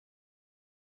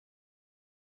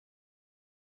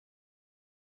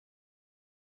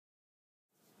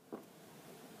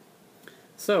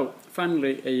So,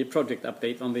 finally a project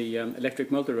update on the electric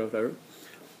multirotor.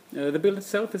 The build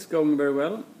itself is going very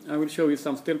well. I will show you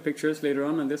some still pictures later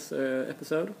on in this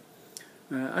episode.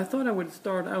 I thought I would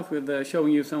start out with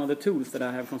showing you some of the tools that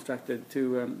I have constructed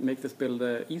to make this build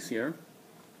easier.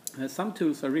 Some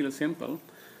tools are really simple,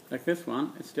 like this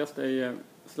one. It's just a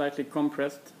slightly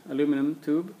compressed aluminum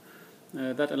tube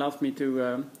that allows me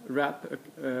to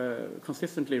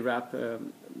consistently wrap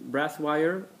brass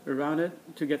wire around it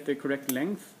to get the correct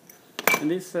length. And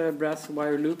these brass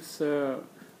wire loops are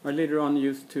later on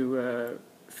used to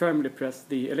firmly press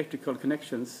the electrical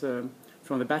connections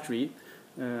from the battery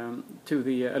to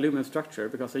the aluminum structure,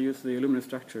 because I use the aluminum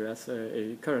structure as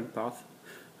a current path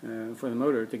for the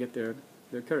motor to get their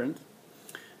current.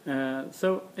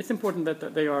 So it's important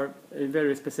that they are a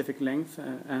very specific length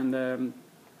and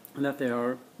that they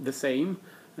are the same.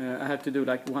 I have to do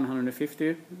like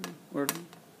 150 or a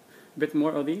bit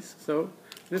more of these. So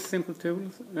this simple tool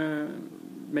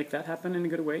make that happen in a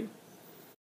good way.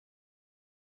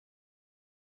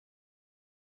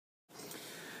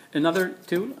 Another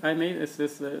tool I made is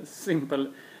this simple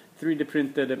 3D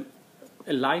printed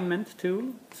alignment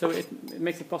tool. So it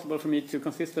makes it possible for me to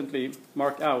consistently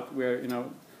mark out where,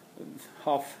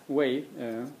 halfway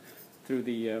through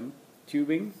the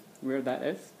tubing where that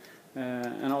is,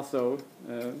 and also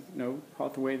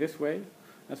halfway this way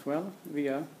as well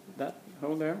via that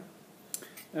hole there.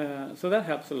 So that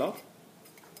helps a lot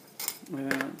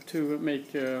to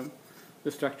make the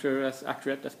structure as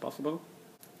accurate as possible.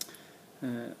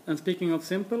 And speaking of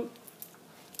simple,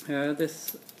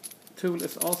 this tool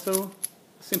is also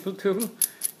a simple tool.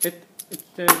 It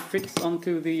fits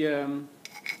onto the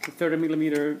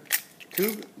 30mm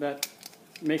tube that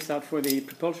makes out for the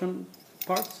propulsion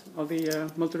parts of the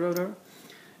multirotor,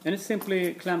 and it's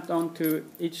simply clamped onto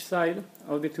each side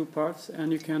of the two parts,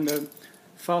 and you can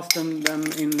fasten them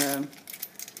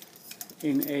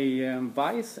in a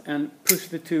vise and push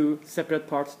the two separate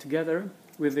parts together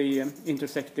with the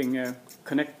intersecting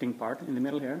connecting part in the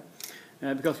middle here,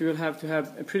 because you will have to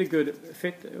have a pretty good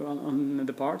fit on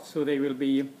the parts, so they will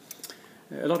be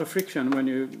a lot of friction when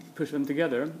you push them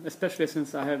together, especially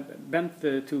since I have bent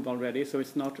the tube already, so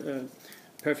it's not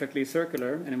perfectly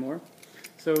circular anymore.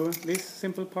 So these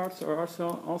simple parts are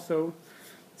also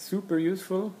super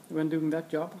useful when doing that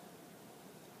job.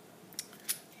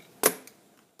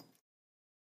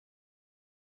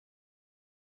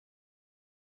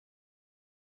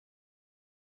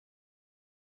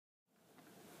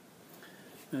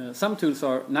 Some tools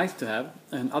are nice to have,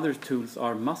 and other tools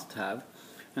are must-have.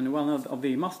 And one of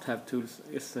the must-have tools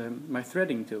is my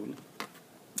threading tool.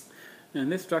 In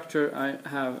this structure I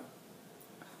have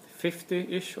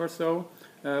 50-ish or so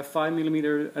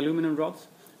 5mm aluminum rods,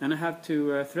 and I have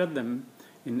to thread them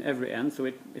in every end, so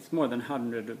it's more than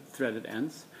 100 threaded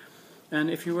ends. And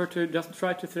if you were to just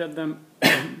try to thread them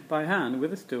by hand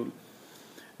with this tool,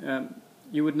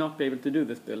 you would not be able to do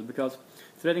this build, because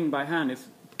threading by hand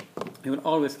you will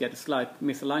always get a slight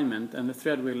misalignment, and the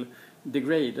thread will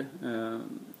degrade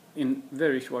in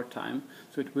very short time,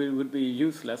 so it would be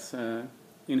useless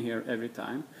in here every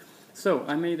time. So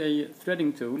I made a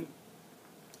threading tool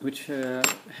which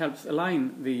helps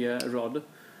align the rod.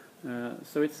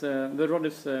 So it's the rod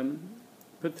is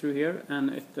put through here, and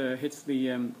it hits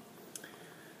the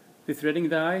threading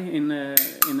die in a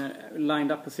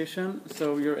lined up position,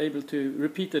 so you're able to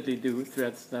repeatedly do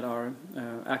threads that are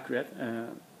accurate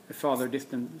a farther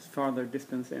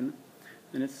distance in,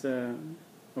 and it's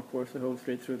of course a hole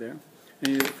straight through there.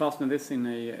 And you fasten this in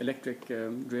a electric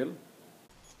drill.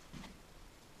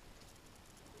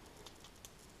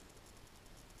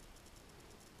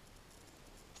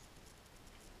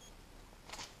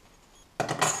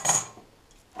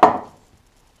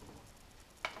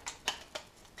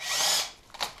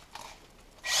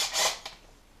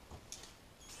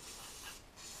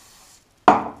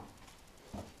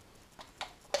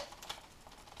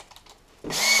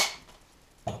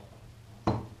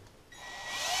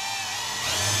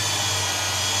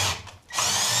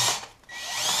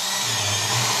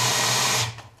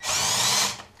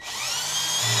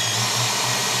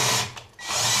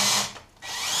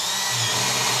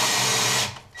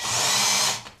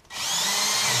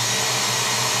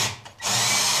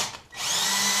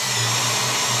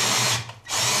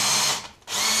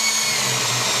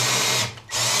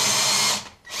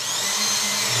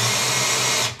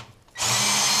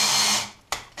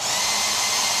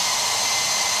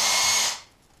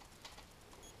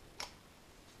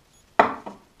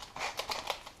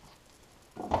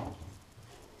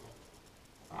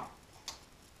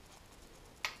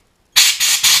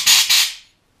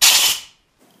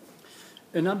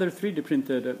 Another 3D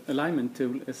printed alignment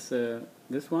tool is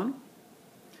this one.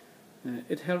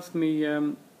 It helps me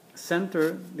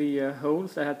center the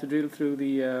holes I have to drill through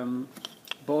the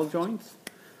ball joints,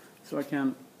 so I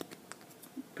can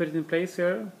put it in place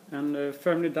here and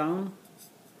firmly down,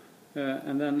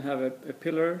 and then have a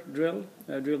pillar drill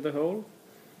the hole,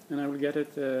 and I will get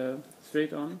it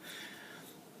straight on.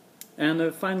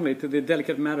 And finally, to the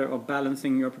delicate matter of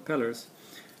balancing your propellers.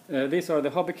 These are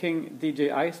the Hobby King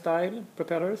DJI style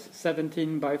propellers,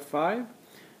 17 by 5.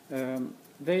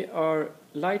 They are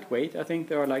lightweight. I think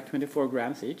they are like 24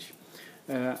 grams each,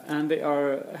 and they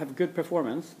have good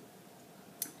performance.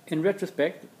 In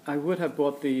retrospect, I would have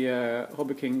bought the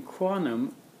Hobby King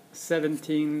Quantum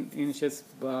 17 inches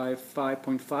by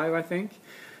 5.5, I think.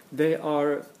 They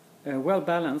are well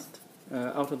balanced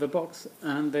out of the box,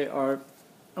 and they are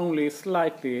only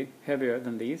slightly heavier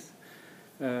than these.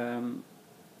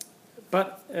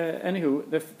 But anywho,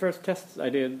 the first tests I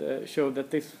did showed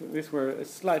that these were a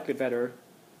slightly better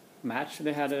match.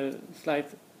 They had a slight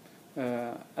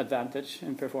advantage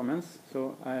in performance,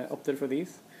 so I opted for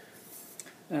these.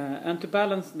 And to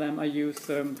balance them, I use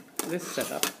this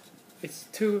setup. It's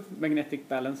two magnetic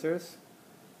balancers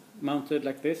mounted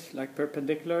like this, like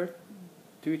perpendicular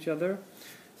to each other.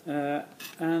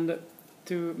 And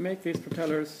to make these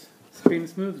propellers spin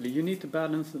smoothly, you need to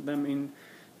balance them in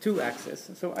 2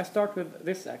 axes. So I start with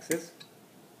this axis,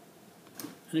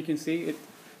 and you can see it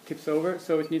tips over,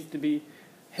 so it needs to be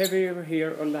heavier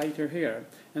here or lighter here.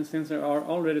 And since they are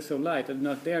already so light, I do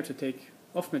not dare to take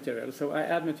off material, so I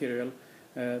add material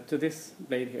to this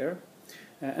blade here.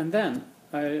 And then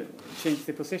I change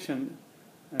the position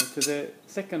to the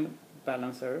second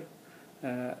balancer,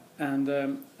 and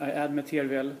I add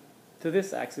material to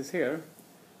this axis here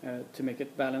to make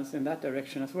it balance in that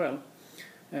direction as well.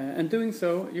 And doing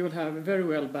so, you will have very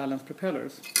well balanced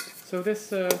propellers. So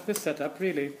this setup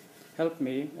really helped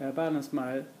me balance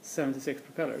my 76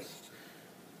 propellers.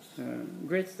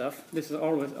 Great stuff. This is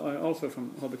always also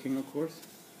from Hobby King, of course.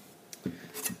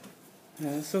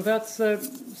 So that's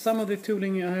some of the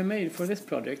tooling I have made for this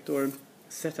project, or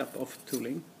setup of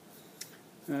tooling.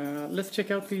 Let's check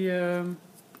out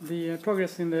the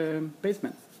progress in the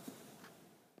basement.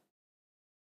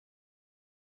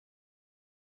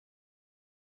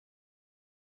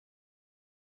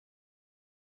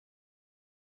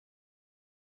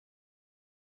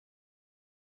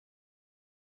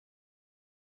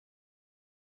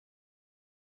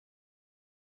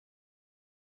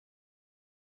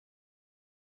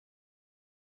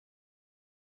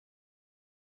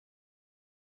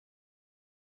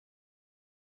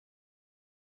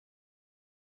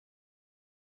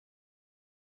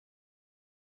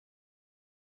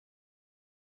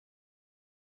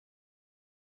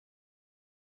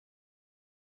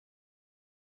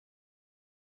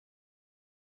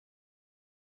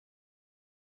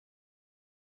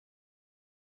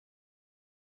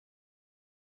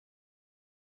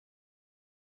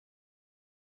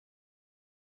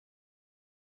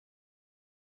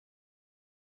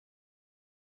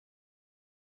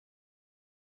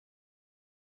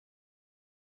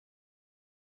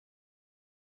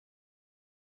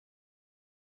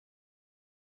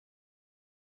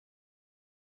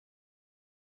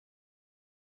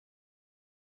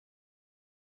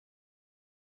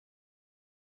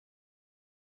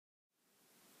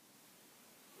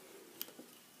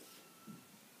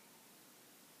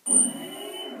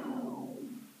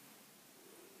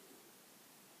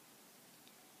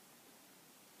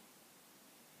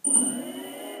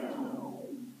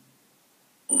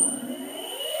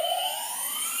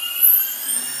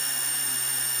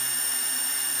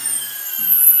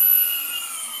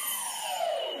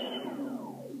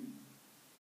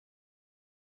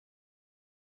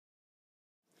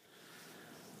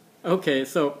 Okay,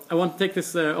 so I want to take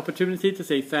this opportunity to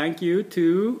say thank you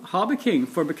to Hobby King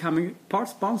for becoming part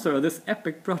sponsor of this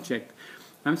epic project.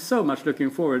 I'm so much looking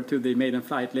forward to the maiden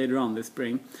flight later on this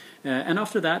spring. And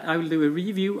after that, I will do a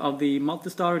review of the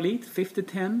Multistar Elite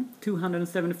 5010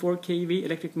 274 kV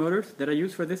electric motors that I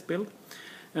use for this build.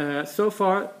 So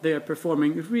far, they are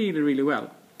performing really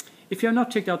well. If you have not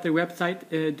checked out their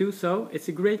website, do so. It's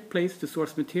a great place to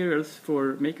source materials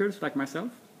for makers like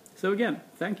myself. So again,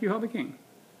 thank you, Hobby King.